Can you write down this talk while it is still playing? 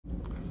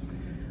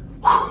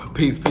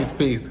Peace, peace,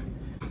 peace.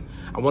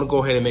 I want to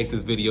go ahead and make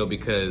this video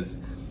because,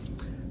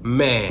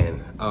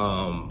 man,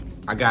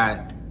 I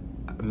got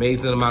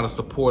amazing amount of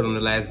support on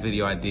the last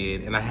video I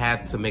did, and I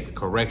had to make a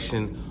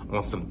correction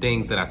on some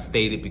things that I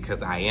stated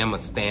because I am a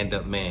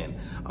stand-up man.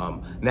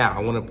 Now, I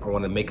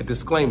want to make a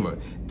disclaimer.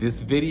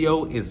 This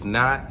video is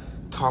not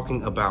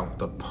talking about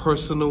the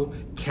personal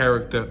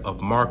character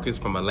of Marcus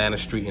from Atlanta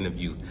Street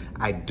Interviews.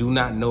 I do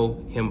not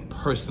know him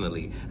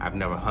personally. I've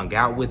never hung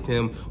out with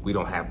him. We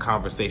don't have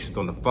conversations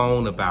on the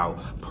phone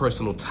about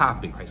personal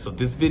topics. Right, so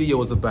this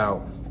video is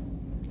about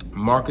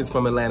Marcus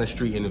from Atlanta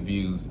Street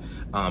Interviews.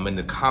 In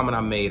the comment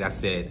I made, I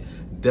said,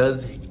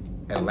 does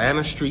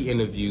Atlanta Street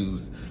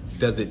Interviews,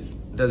 does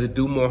it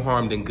do more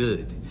harm than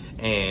good?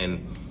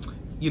 And,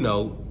 you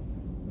know,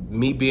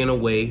 me being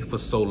away for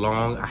so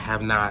long, I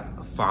have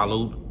not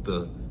followed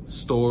the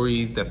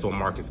stories that's on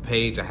Marcus'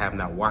 page. I have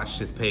not watched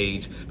his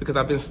page because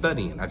I've been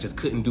studying. I just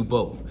couldn't do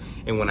both.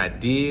 And when I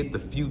did the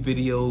few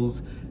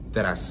videos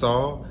that I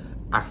saw,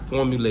 I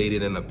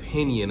formulated an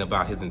opinion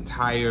about his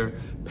entire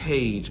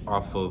page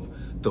off of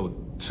the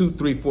 2,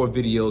 3, 4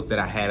 videos that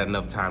I had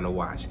enough time to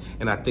watch.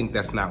 And I think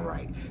that's not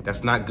right.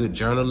 That's not good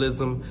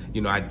journalism.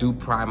 You know, I do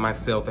pride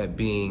myself at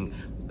being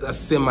a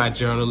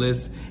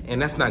semi-journalist,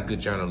 and that's not good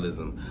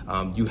journalism.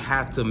 You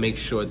have to make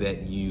sure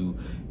that you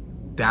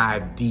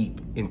dive deep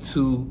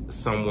into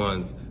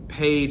someone's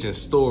page and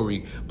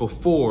story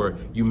before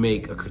you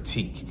make a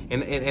critique.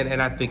 And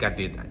I think I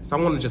did that. So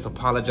I want to just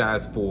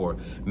apologize for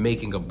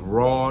making a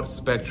broad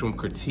spectrum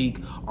critique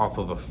off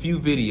of a few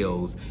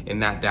videos and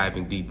not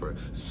diving deeper.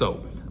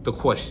 So the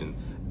question,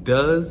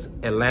 does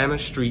Atlanta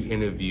Street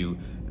Interview,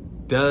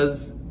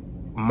 does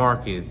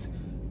Marcus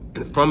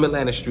from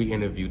Atlanta Street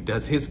Interview,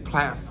 does his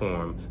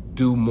platform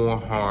do more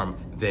harm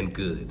than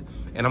good?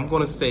 And I'm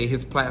gonna say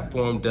his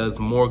platform does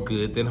more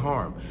good than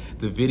harm.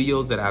 The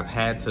videos that I've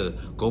had to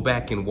go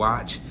back and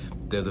watch,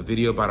 there's a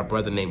video about a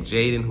brother named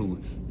Jaden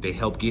who they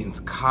helped get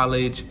into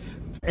college.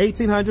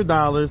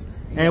 $1,800,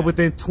 and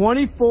within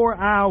 24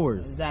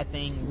 hours,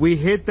 we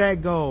hit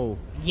that goal.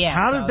 Yeah.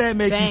 How does that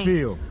make you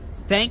feel?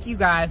 Thank you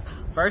guys.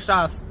 First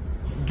off,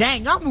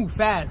 dang, y'all move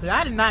fast.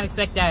 I did not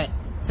expect that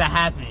to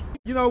happen.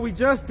 You know, we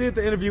just did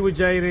the interview with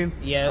Jaden.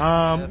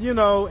 Yeah. You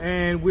know,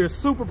 and we're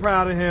super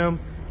proud of him.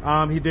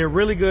 He did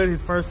really good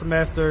his first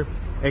semester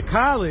at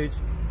college.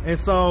 And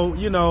so,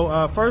 you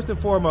know, first and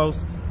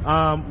foremost,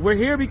 we're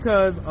here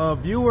because a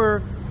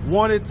viewer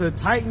wanted to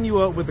tighten you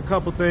up with a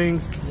couple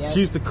things. Yep.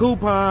 She used to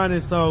coupon,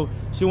 and so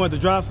she wanted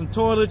to drop some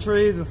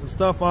toiletries and some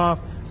stuff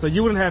off so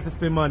you wouldn't have to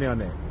spend money on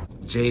that.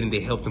 Jaden, they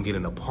helped him get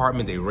an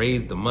apartment. They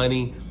raised the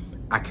money.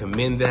 I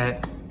commend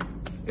that.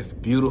 It's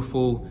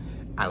beautiful.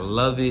 I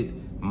love it.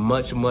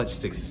 Much, much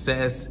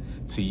success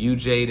to you,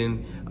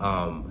 Jaden.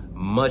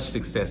 Much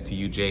success to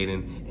you,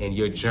 Jaden, in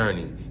your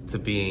journey to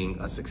being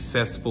a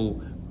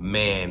successful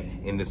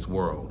man in this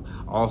world.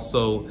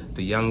 Also,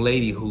 the young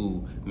lady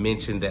who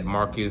mentioned that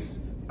Marcus,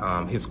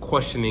 his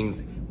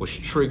questionings was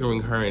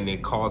triggering her and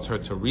it caused her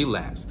to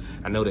relapse.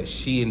 I know that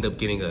she ended up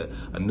getting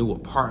a new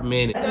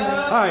apartment. All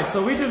right,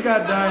 so we just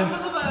got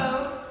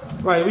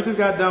done. Right, we just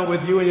got done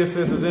with you and your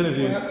sister's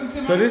interview.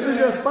 So this is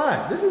your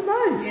spot. This is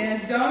nice.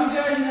 Yes, don't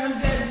judge, no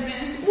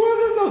judgment. Well,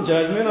 there's no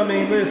judgment. I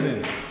mean,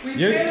 listen. We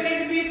still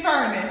need to be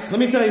furnished. Let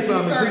me tell you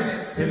something.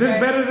 Is this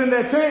better than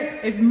that tent?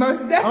 It's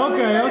most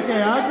definitely.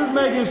 Okay. I'm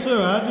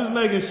just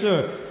making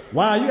sure.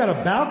 Wow, you got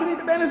a balcony?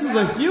 Man, this is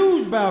a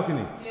huge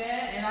balcony. Yeah,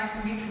 and I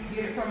can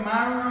get it from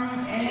my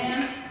room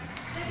and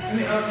let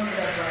me open it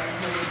up right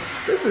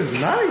quick. This is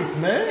nice,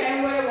 man.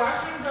 And with a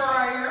washer and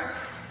dryer,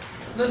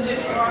 the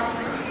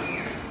dishwasher.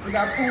 We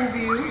got pool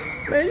view.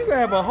 Man, you can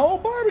have a whole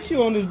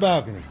barbecue on this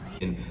balcony.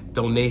 And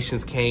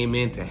donations came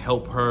in to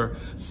help her.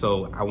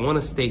 So I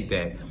want to state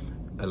that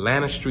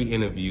Atlanta Street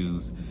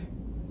Interviews,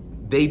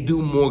 they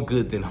do more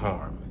good than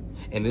harm.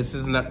 And this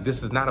is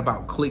not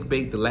about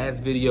clickbait. The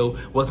last video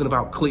wasn't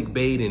about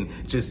clickbait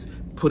and just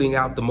putting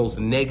out the most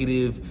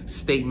negative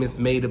statements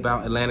made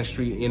about Atlanta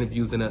Street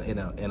Interviews in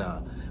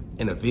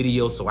a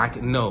video so I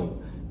can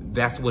know.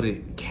 That's what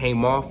it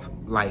came off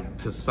like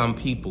to some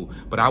people.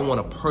 But I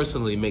want to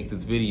personally make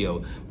this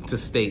video to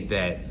state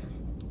that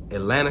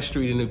Atlanta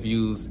Street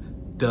Interviews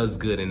does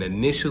good. And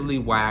initially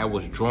why I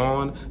was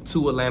drawn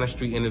to Atlanta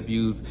Street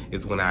Interviews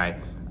is when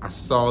I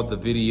saw the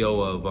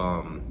video of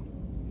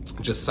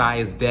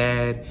Josiah's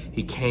dad.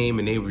 He came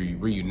and they were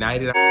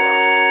reunited.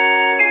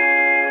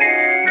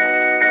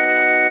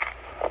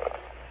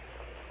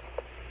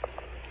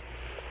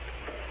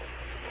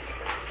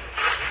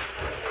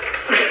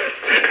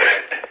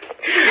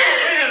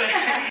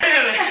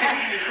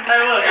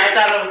 I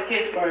thought I was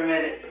kissed for a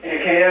minute.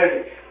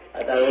 Okay.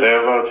 Say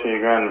hello to your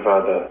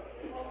grandfather.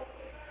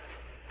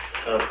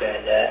 Oh,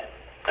 Dad,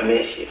 I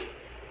miss you.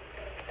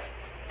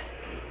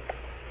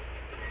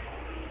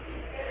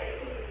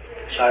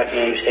 Shark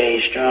name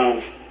staying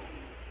strong.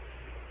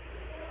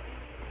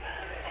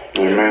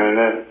 Amen to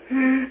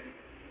that.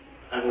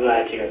 I'm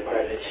glad you're a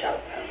part of the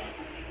shop.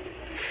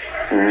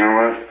 You know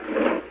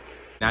what?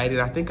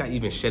 I think I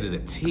even shedded a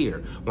tear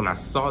when I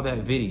saw that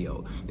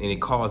video, and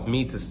it caused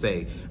me to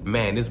say,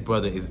 man, this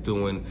brother is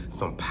doing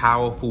some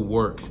powerful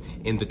works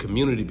in the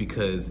community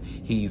because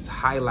he's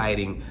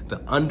highlighting the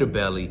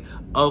underbelly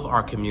of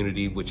our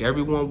community, which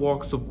everyone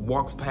walks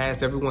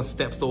past. Everyone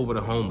steps over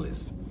the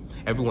homeless.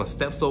 Everyone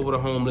steps over the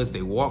homeless,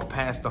 they walk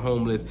past the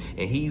homeless,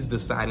 and he's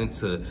deciding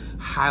to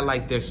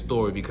highlight their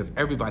story because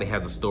everybody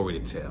has a story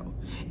to tell.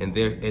 And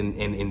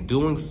in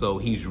doing so,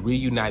 he's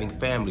reuniting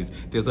families.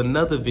 There's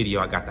another video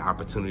I got the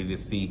opportunity to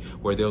see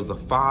where there was a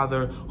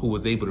father who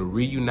was able to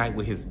reunite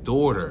with his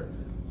daughter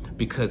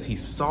because he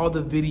saw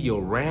the video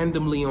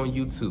randomly on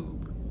YouTube.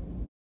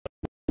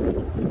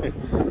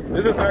 This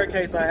is the third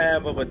case I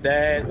have of a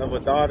dad, of a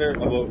daughter,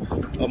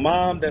 of a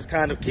mom that's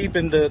kind of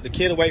keeping the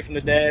kid away from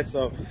the dad.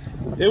 So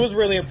it was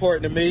really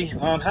important to me.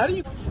 How do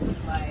you,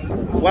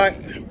 why,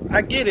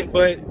 I get it,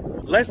 but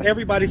let's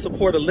everybody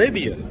support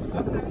Olivia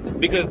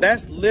because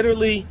that's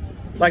literally,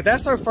 like,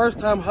 that's her first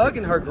time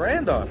hugging her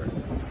granddaughter.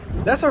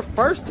 That's her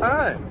first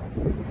time.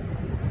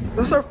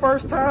 That's her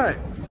first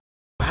time.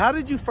 How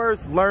did you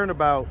first learn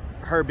about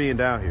her being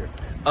down here?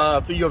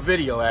 Through your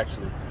video,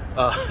 actually.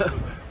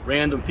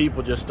 Random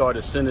people just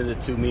started sending it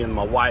to me and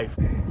my wife.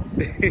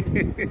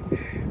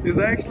 It's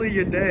actually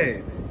your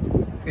dad.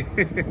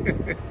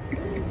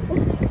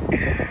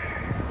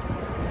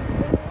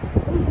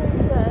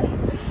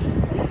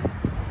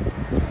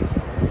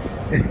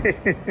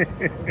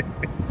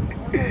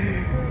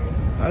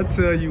 I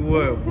tell you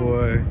what,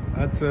 boy.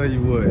 I tell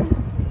you what.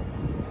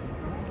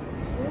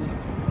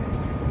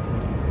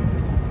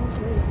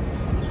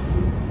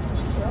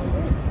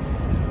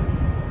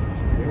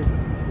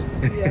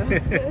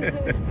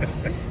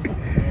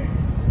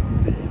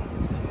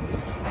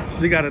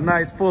 She got a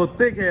nice full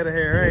thick head of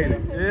hair, ain't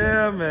it?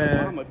 Yeah,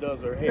 man. Mama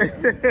does her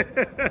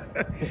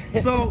hair.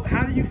 So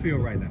how do you feel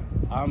right now?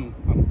 I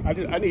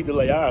need to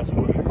lay eyes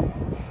on her.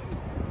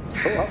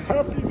 So I'm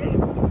happy that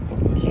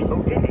she's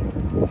okay.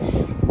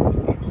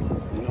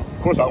 You know,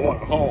 of course I want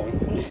her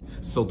home.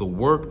 So the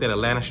work that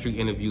Atlanta Street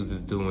Interviews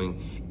is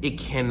doing, it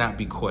cannot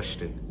be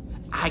questioned.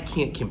 I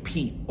can't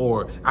compete,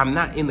 or I'm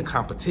not in the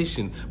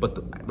competition, but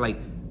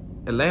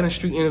Atlanta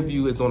Street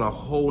Interview is on a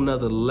whole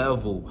nother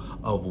level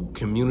of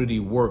community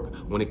work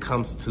when it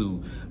comes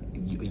to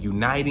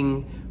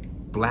uniting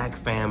Black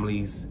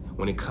families,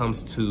 when it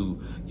comes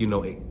to, you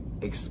know,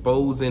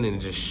 exposing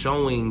and just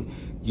showing,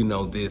 you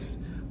know, this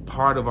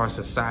part of our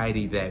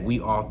society that we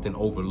often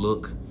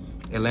overlook.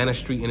 Atlanta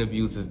Street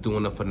Interviews is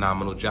doing a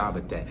phenomenal job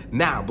at that.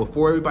 Now,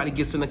 before everybody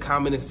gets in the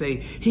comment and say,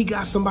 he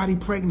got somebody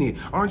pregnant,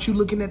 aren't you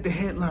looking at the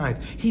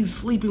headlines? He's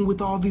sleeping with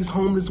all these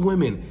homeless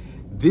women.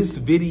 This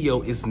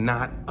video is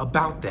not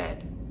about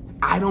that.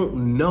 I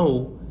don't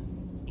know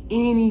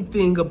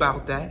anything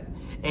about that.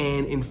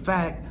 And in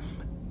fact,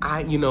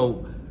 I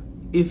don't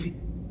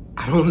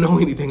know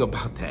anything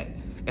about that.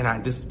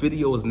 And this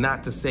video is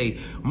not to say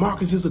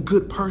Marcus is a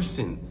good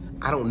person.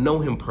 I don't know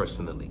him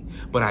personally,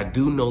 but I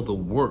do know the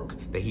work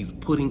that he's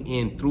putting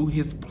in through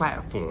his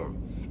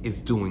platform is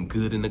doing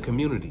good in the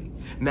community.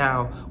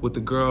 Now, with the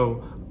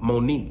girl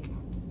Monique,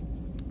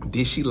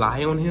 did she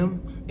lie on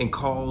him and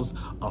cause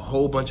a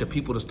whole bunch of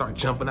people to start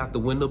jumping out the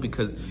window?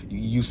 Because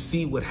you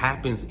see what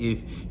happens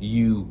if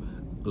you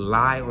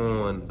lie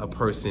on a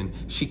person.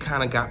 She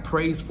kind of got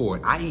praised for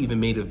it. I even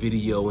made a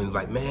video and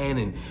like, man,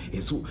 and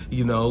it's,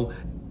 you know,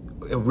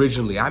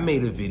 originally I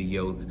made a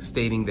video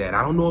stating that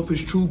I don't know if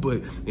it's true,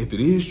 but if it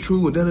is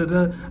true and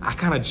da-da-da, I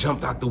kind of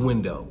jumped out the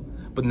window.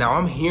 But now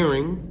I'm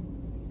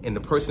hearing, and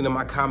the person in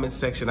my comment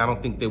section, I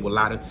don't think they will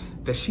lie to,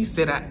 that she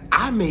said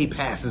I made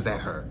passes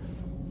at her.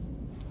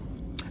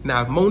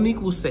 Now, if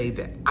Monique will say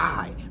that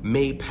I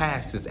made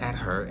passes at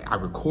her, I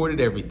recorded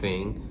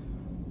everything,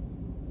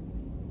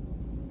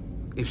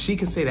 if she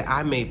can say that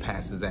I made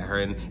passes at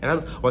her,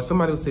 or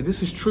somebody will say,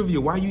 this is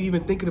trivial, why are you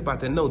even thinking about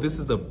that? No, this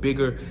is a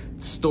bigger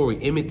story.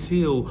 Emmett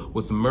Till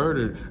was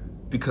murdered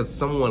because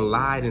someone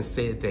lied and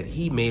said that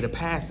he made a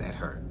pass at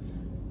her.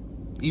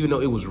 Even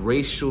though it was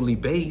racially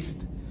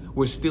based,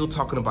 we're still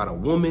talking about a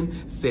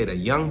woman said a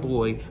young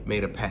boy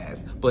made a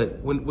pass. But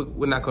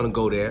we're not gonna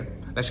go there.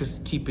 Let's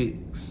just keep it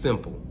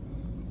simple.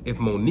 If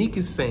Monique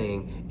is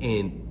saying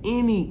in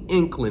any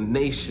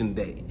inclination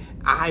that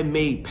I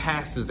made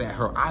passes at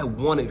her, I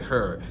wanted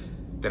her,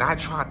 that I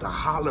tried to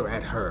holler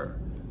at her,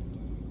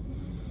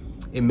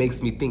 it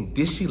makes me think,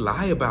 did she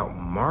lie about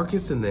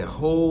Marcus and the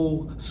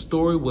whole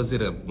story? Was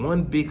it a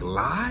one big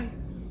lie?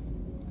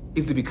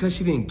 Is it because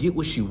she didn't get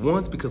what she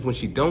wants? Because when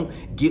she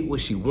don't get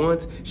what she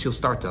wants, she'll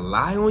start to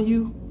lie on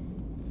you?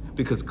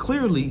 Because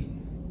clearly,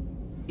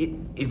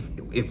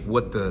 if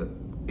what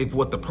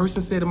the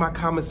person said in my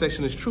comment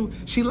section is true,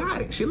 she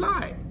lied. She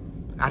lied.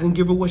 I didn't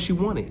give her what she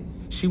wanted.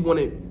 She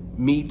wanted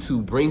me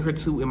to bring her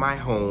in my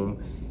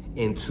home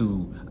and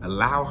to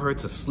allow her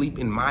to sleep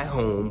in my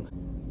home.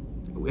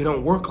 It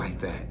don't work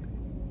like that.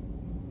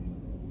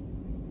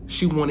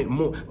 She wanted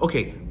more.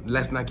 Okay,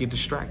 let's not get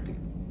distracted.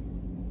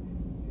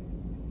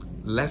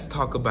 Let's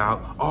talk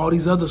about all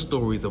these other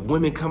stories of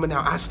women coming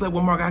out. I slept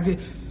with Mark. I did.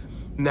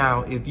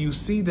 Now, if you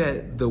see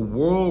that the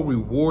world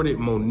rewarded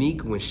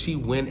Monique when she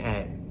went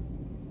at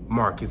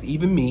Marcus,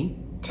 even me,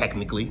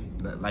 technically,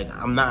 like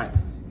I'm not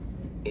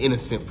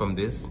innocent from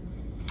this.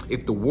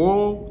 If the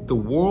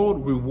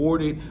world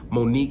rewarded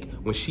Monique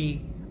when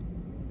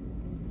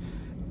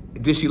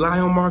did she lie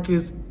on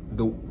Marcus?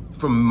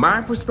 From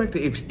my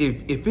perspective,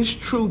 if it's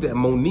true that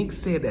Monique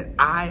said that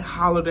I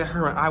hollered at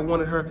her and I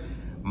wanted her,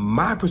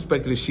 my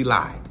perspective is she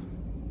lied,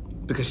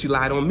 because she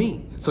lied on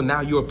me. So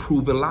now you're a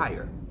proven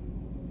liar.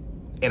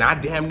 And I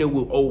damn near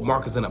will owe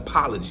Marcus an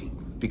apology,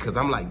 because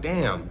I'm like,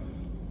 damn,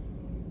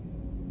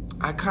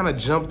 I kind of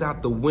jumped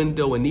out the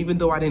window, and even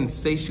though I didn't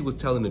say she was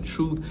telling the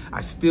truth,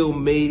 I still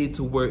made it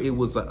to where it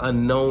was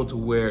unknown, to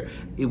where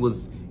it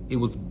was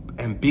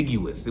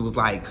ambiguous. It was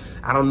like,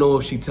 I don't know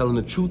if she's telling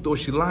the truth or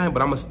she lying,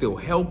 but I'm gonna still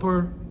help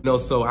her. You know,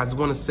 so I just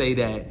want to say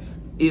that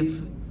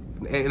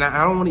and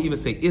I don't want to even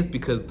say if,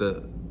 because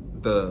the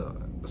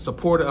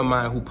supporter of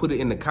mine who put it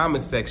in the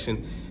comment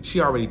section,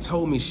 she already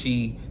told me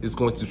she is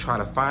going to try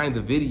to find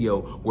the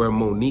video where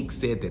Monique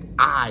said that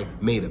I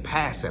made a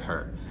pass at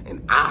her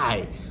and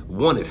I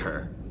wanted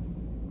her.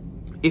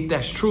 If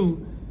that's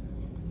true,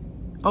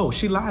 oh,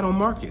 she lied on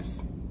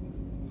Marcus.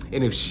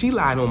 And if she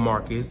lied on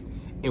Marcus,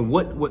 and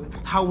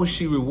how was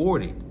she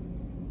rewarded?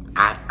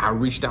 I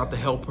reached out to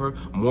help her.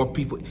 More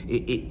people,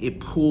 it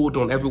pulled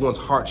on everyone's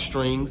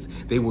heartstrings.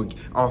 They were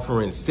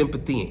offering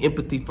sympathy and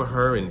empathy for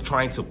her and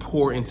trying to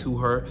pour into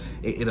her.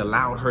 It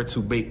allowed her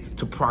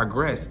to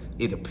progress,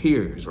 it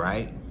appears,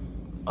 right?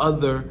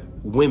 Other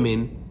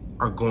women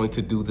are going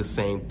to do the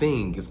same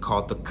thing. It's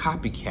called the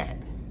copycat.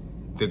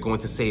 They're going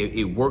to say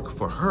it worked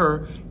for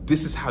her.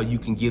 This is how you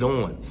can get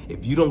on.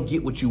 If you don't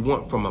get what you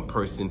want from a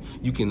person,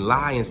 you can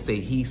lie and say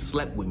he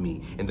slept with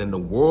me. And then the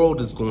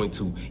world is going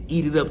to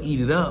eat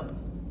it up.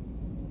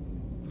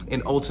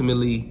 And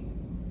ultimately,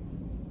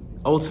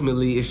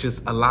 it's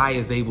just a lie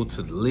is able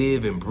to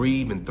live and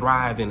breathe and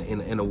thrive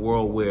in a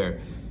world where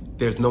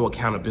there's no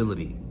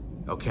accountability.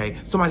 Okay?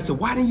 Somebody said,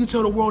 why didn't you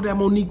tell the world that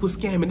Monique was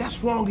scamming?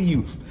 That's wrong of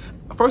you.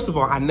 First of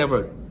all, I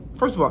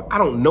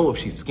don't know if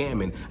she's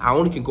scamming. I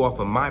only can go off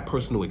of my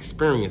personal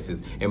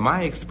experiences. In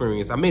my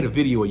experience, I made a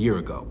video a year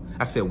ago.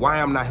 I said, why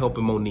I'm not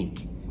helping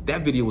Monique.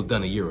 That video was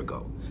done a year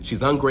ago.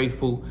 She's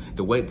ungrateful.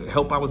 The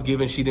help I was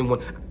given, she didn't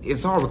want.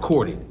 It's all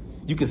recorded.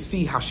 You can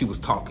see how she was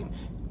talking.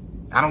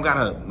 I don't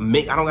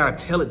gotta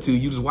tell it to you.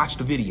 You just watch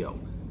the video.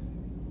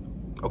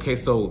 Okay,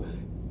 so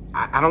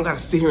I don't gotta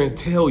sit here and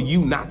tell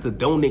you not to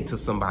donate to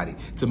somebody.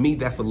 To me,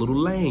 that's a little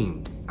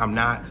lame. I'm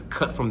not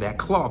cut from that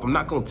cloth. I'm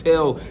not gonna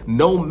tell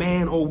no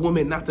man or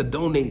woman not to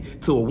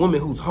donate to a woman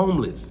who's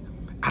homeless.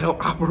 I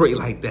don't operate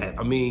like that.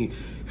 I mean,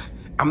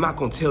 I'm not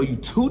gonna tell you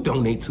to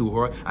donate to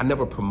her. I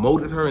never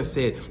promoted her and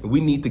said we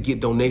need to get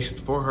donations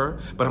for her,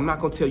 but I'm not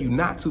gonna tell you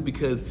not to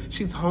because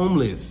she's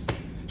homeless.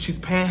 She's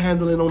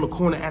panhandling on the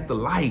corner at the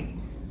light.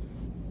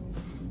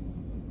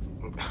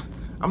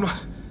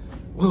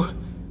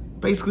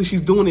 Basically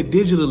she's doing it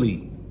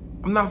digitally.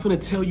 I'm not gonna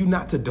tell you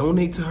not to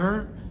donate to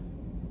her.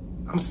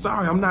 I'm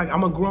sorry,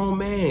 I'm a grown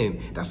man.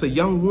 That's a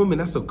young woman,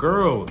 that's a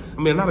girl.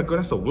 I mean, not a girl,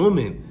 that's a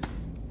woman.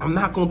 I'm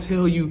not gonna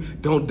tell you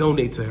don't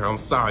donate to her. I'm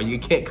sorry, you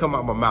can't come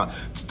out my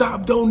mouth.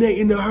 Stop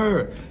donating to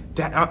her.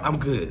 I'm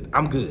good.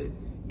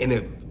 And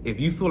if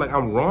you feel like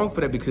I'm wrong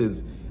for that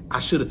because I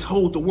should have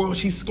told the world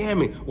she's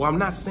scamming. Well, I'm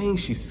not saying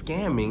she's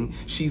scamming.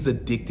 She's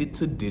addicted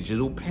to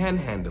digital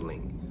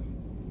panhandling.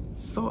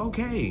 So,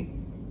 okay.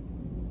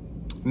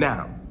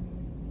 Now,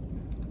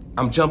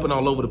 I'm jumping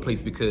all over the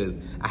place because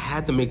I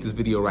had to make this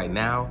video right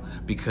now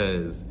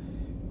because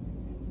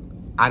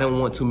I don't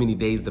want too many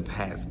days to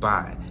pass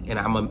by. And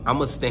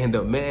I'm a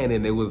stand-up man,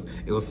 and it was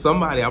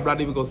somebody, I'm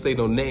not even gonna say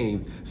no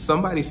names.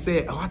 Somebody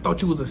said, oh, I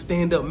thought you was a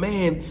stand-up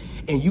man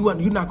and you're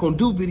not gonna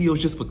do videos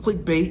just for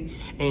clickbait,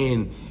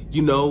 and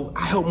you know,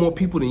 I help more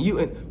people than you.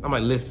 And I'm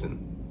like, listen,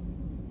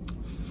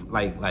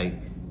 like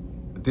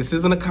this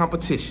isn't a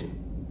competition.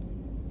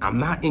 I'm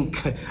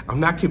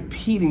not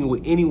competing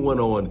with anyone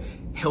on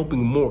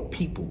helping more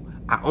people.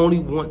 I only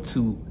want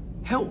to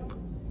help.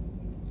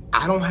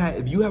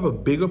 If you have a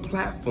bigger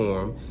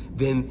platform,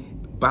 then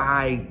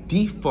by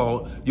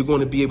default, you're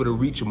going to be able to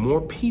reach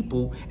more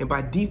people, and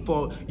by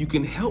default, you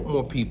can help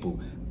more people.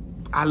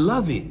 I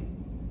love it.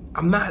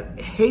 I'm not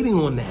hating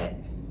on that.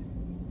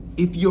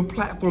 If your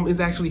platform is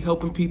actually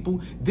helping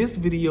people, this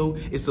video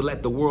is to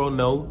let the world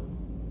know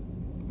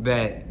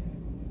that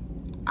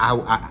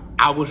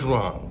I was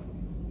wrong.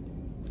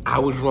 I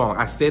was wrong.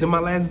 I said in my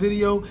last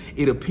video,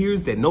 it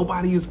appears that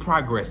nobody is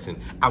progressing.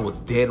 I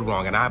was dead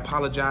wrong, and I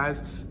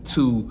apologize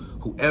to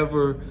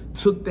whoever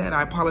took that.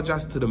 I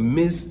apologize to the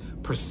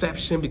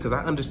misperception because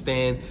I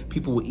understand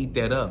people will eat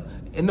that up.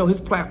 And no, his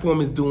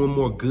platform is doing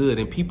more good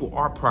and people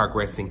are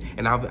progressing,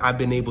 and I've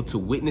been able to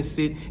witness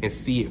it and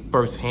see it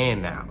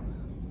firsthand now.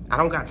 I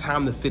don't got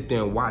time to sit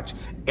there and watch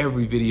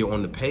every video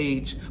on the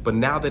page, but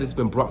now that it's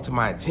been brought to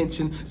my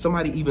attention,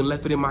 somebody even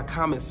left it in my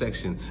comment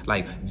section.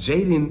 Like,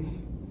 Jaden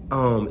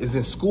is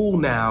in school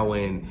now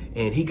and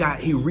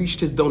he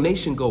reached his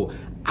donation goal.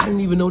 I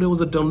didn't even know there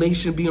was a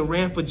donation being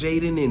ran for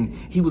Jaden and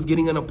he was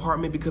getting an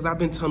apartment because I've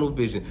been tunnel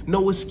vision.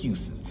 No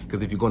excuses.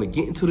 Because if you're going to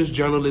get into this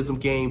journalism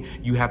game,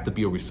 you have to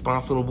be a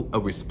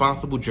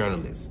responsible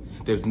journalist.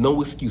 There's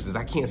no excuses.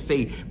 I can't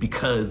say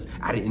because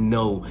I didn't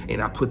know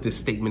and I put this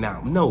statement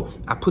out. No,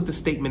 I put the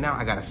statement out.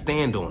 I got to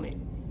stand on it.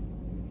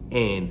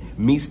 And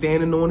me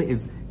standing on it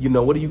is, you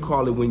know, what do you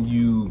call it when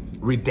you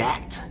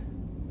redact?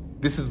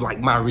 This is like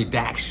my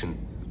redaction.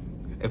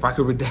 If I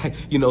could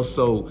redact, you know,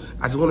 so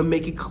I just want to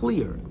make it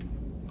clear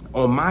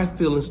on my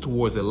feelings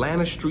towards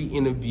Atlanta Street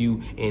Interview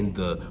and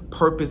the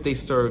purpose they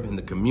serve in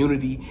the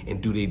community,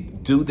 and do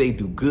they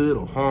do good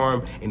or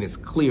harm? And it's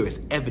clear, it's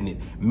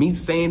evident. Me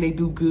saying they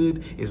do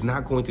good is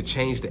not going to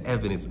change the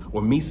evidence,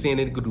 or me saying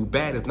they do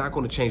bad is not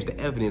going to change the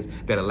evidence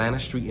that Atlanta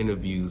Street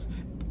Interviews,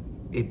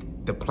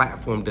 the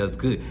platform does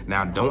good.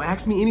 Now, don't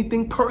ask me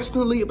anything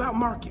personally about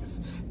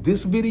Marcus.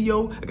 This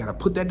video, I gotta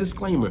put that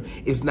disclaimer,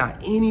 it's not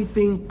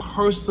anything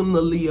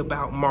personally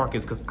about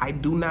Marcus, because I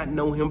do not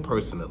know him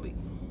personally.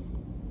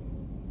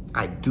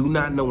 I do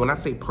not know. When I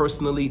say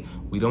personally,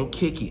 we don't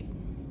kick it.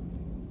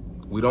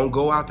 We don't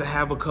go out to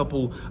have a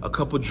couple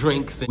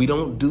drinks. We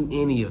don't do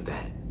any of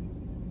that.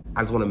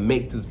 I just want to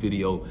make this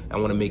video. I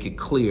want to make it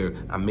clear.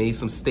 I made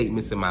some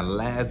statements in my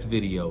last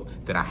video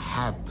that I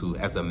have to,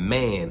 as a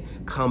man,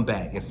 come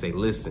back and say,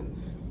 listen,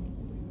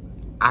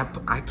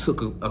 I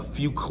took a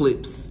few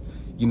clips.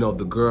 You know,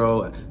 the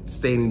girl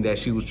stating that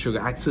she was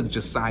triggered. I took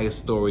Josiah's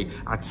story.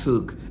 I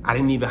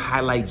didn't even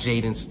highlight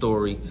Jaden's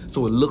story.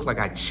 So it looked like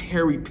I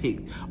cherry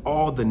picked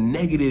all the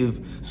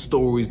negative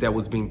stories that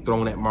was being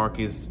thrown at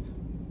Marcus.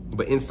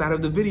 But inside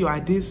of the video, I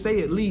did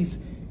say at least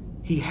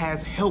he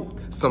has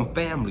helped some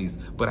families,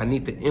 but I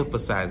need to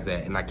emphasize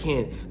that. And I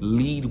can't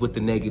lead with the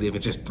negative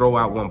and just throw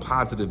out one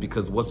positive,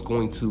 because what's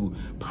going to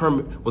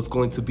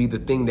be the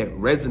thing that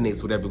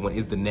resonates with everyone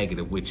is the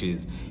negative, which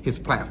is his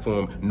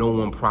platform. No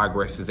one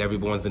progresses.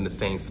 Everyone's in the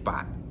same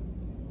spot.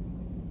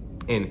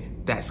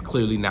 And that's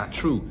clearly not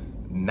true.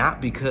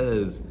 Not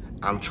because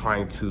I'm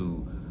trying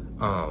to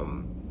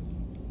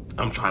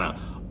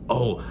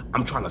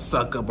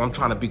suck up. I'm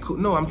trying to be cool.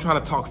 No, I'm trying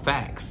to talk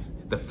facts.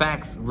 The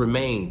facts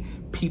remain.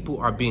 People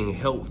are being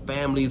helped.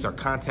 Families are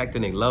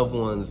contacting their loved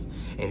ones,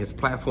 and his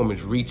platform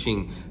is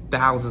reaching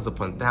thousands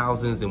upon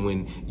thousands. And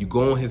when you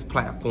go on his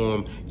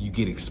platform, you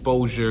get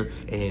exposure,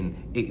 and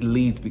it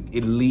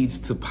leads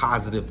to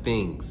positive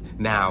things.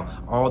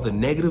 Now, all the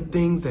negative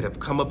things that have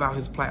come about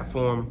his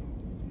platform,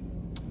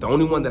 the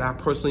only one that I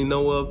personally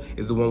know of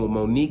is the one with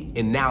Monique,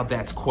 and now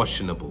that's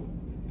questionable.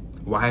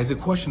 Why is it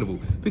questionable?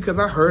 Because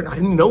I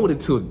didn't know it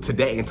until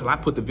today, until I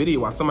put the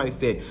video out. Somebody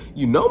said,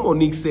 you know,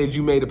 Monique said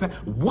you made a pass.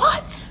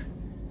 What?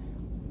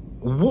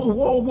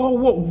 Whoa,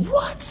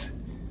 what?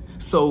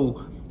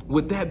 So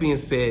with that being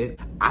said,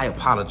 I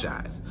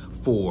apologize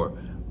for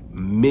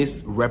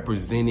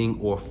misrepresenting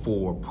or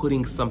for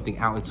putting something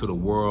out into the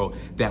world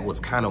that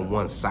was kind of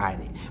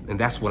one-sided. And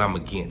that's what I'm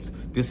against.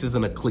 This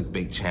isn't a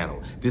clickbait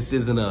channel. This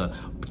isn't a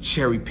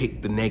cherry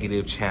pick the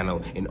negative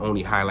channel and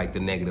only highlight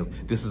the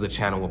negative. This is a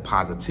channel with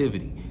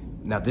positivity.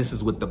 Now, this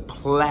is with the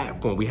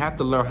platform. We have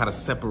to learn how to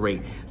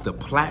separate the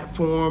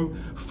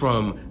platform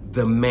from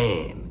the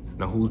man.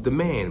 Now, who's the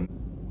man?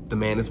 The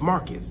man is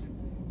Marcus.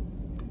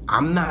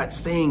 I'm not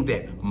saying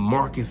that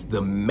Marcus,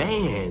 the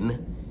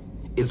man,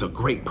 is a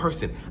great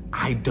person.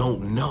 I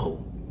don't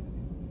know.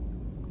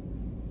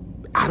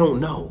 I don't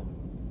know.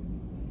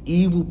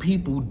 Evil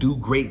people do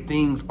great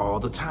things all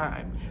the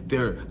time.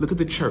 Look at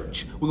the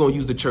church. We're going to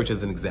use the church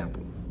as an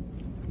example.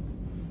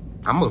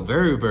 I'm a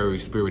very, very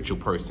spiritual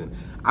person.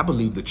 I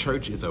believe the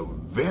church is a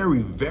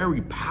very,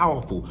 very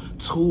powerful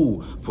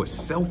tool for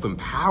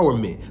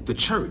self-empowerment. The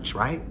church,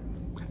 right?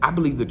 I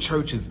believe the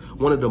church is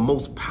one of the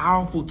most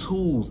powerful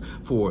tools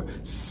for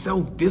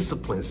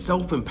self-discipline,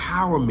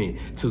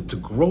 self-empowerment, to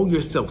grow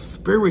yourself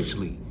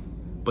spiritually.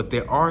 But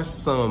there are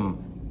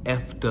some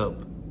effed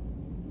up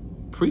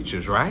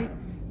preachers, right?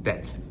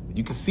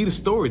 You can see the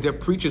stories. There are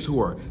preachers who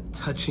are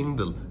touching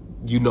the,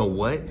 you know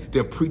what?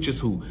 There are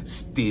preachers who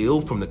steal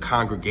from the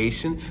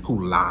congregation,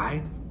 who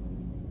lie.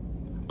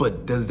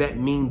 But does that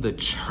mean the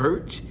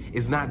church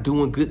is not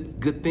doing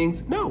good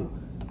things? No.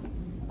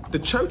 The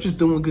church is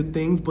doing good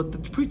things, but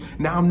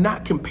now I'm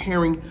not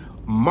comparing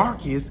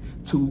Marcus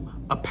to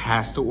a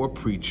pastor or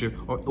preacher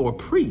or a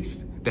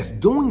priest that's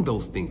doing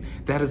those things.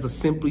 That is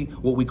simply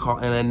what we call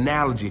an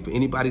analogy for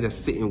anybody that's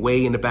sitting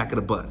way in the back of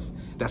the bus.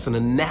 That's an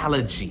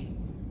analogy.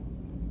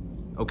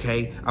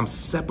 Okay? I'm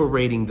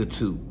separating the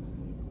two.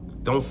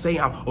 Don't say,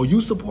 oh, you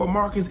support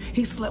Marcus.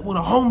 He slept with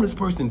a homeless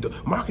person.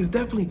 Marcus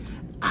definitely,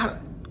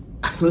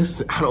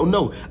 listen, I don't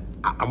know.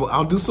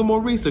 I'll do some more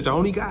research. I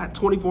only got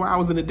 24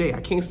 hours in a day.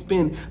 I can't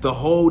spend the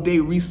whole day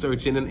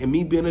researching, and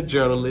me being a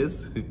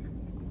journalist,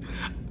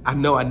 I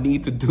know I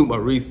need to do my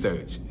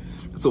research.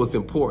 So it's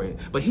important.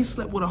 But he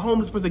slept with a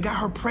homeless person, got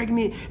her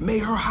pregnant, made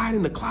her hide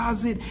in the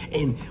closet,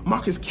 and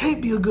Marcus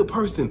can't be a good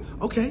person.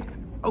 Okay.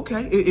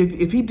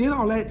 If he did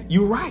all that,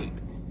 you're right.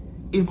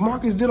 If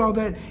Marcus did all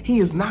that, he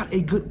is not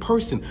a good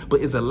person.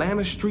 But is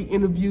Atlanta Street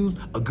Interviews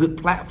a good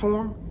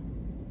platform?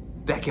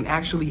 that can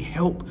actually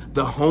help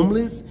the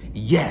homeless?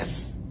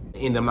 Yes.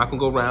 And I'm not gonna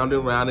go round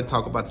and round and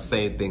talk about the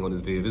same thing on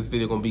this video. This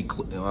video gonna be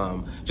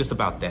just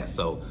about that.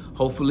 So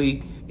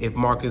hopefully, if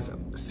Marcus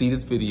see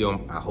this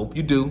video, I hope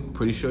you do.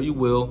 Pretty sure you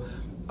will.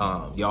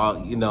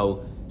 Y'all, you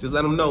know, just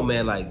let them know,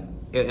 man. Like,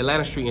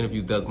 Atlanta Street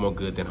Interview does more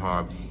good than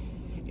harm.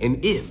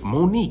 And if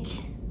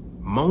Monique,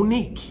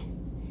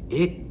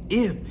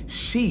 if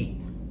she,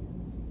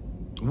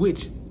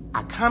 which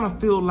I kind of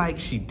feel like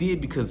she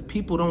did, because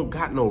people don't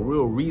got no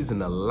real reason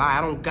to lie.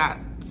 I don't got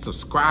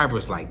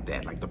subscribers like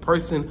that. Like the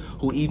person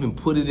who even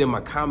put it in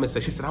my comments,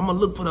 she said, I'm gonna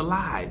look for the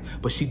live,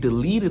 but she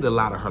deleted a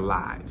lot of her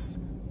lives.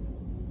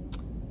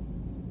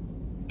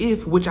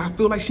 If, which I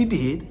feel like she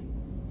did,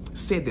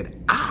 said that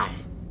I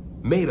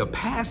made a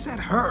pass at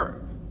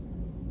her,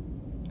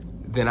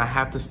 then I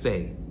have to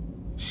say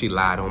she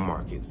lied on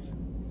Marcus.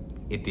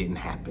 It didn't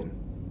happen.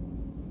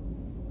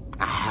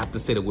 I have to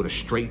say that with a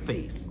straight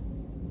face.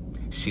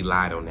 She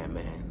lied on that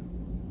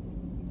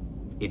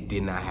man. It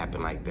did not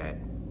happen like that.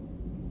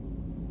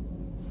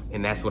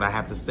 And that's what I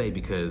have to say,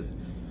 because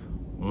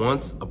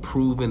once a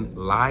proven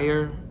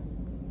liar,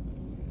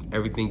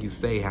 everything you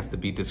say has to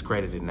be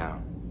discredited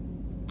now.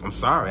 I'm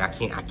sorry, I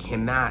can't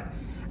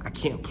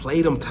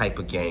play them type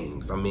of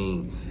games. I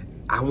mean,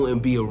 I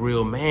wouldn't be a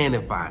real man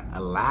if I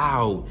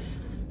allowed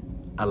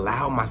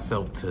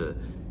myself to,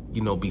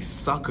 you know, be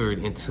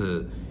suckered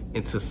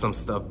into some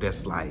stuff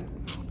that's like,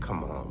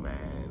 come on,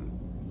 man.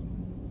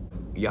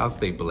 Y'all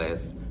stay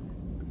blessed.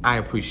 I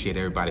appreciate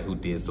everybody who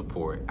did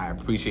support. I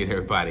appreciate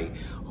everybody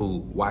who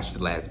watched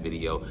the last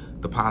video.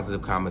 The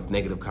positive comments,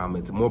 negative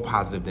comments, more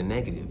positive than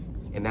negative.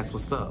 And that's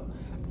what's up.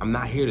 I'm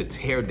not here to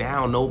tear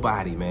down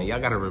nobody, man. Y'all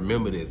gotta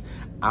remember this.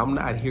 I'm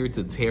not here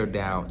to tear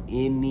down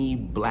any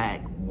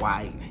black,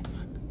 white,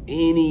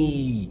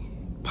 any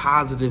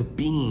positive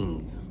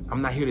being.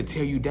 I'm not here to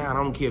tear you down.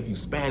 I don't care if you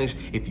Spanish,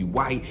 if you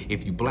white,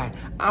 if you black.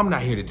 I'm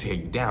not here to tear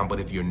you down. But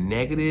if you're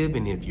negative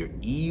and if you're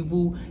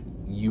evil,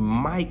 you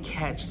might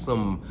catch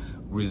some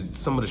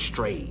of the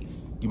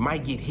strays. You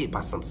might get hit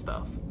by some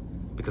stuff,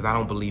 because I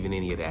don't believe in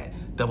any of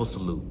that. Double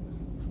salute.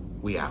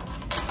 We out.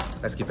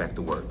 Let's get back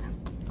to work.